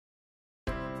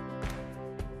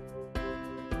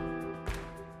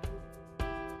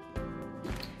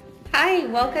Hi,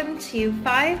 welcome to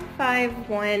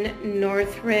 551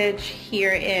 Northridge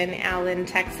here in Allen,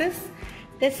 Texas.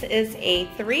 This is a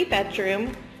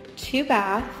 3-bedroom,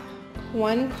 2-bath,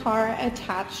 1-car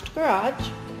attached garage.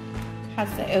 Has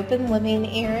the open living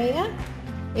area.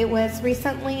 It was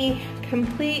recently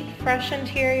complete fresh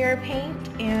interior paint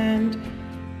and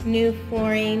new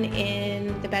flooring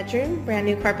in the bedroom, brand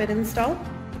new carpet installed.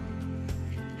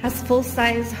 Has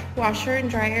full-size washer and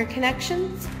dryer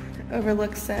connections.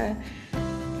 Overlooks a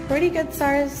pretty good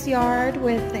sized yard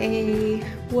with a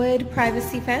wood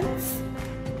privacy fence.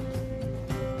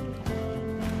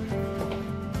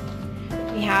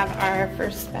 We have our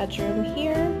first bedroom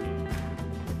here.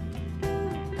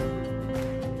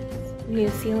 New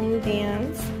ceiling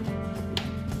fans,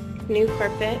 new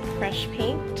carpet, fresh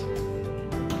paint. This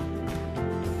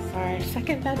is our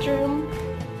second bedroom.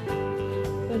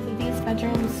 Both of these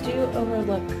bedrooms do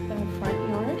overlook the front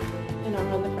yard and are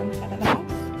on the front side of the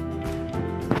house.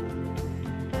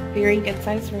 Very good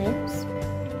sized rooms.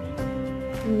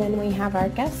 And then we have our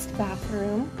guest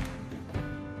bathroom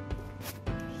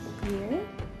here.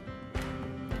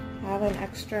 Have an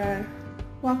extra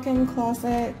walk-in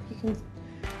closet. You can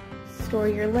store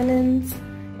your linens,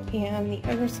 and the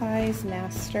oversized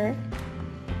master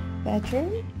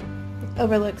bedroom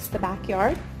overlooks the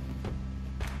backyard.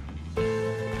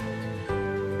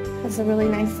 Has a really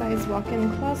nice sized walk-in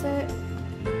closet.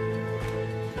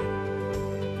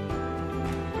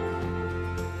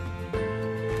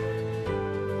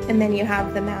 And then you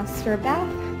have the master bath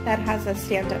that has a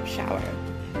stand-up shower.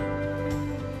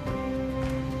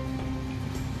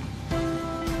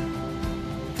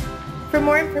 For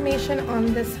more information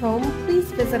on this home,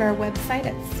 please visit our website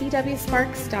at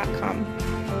cwsparks.com.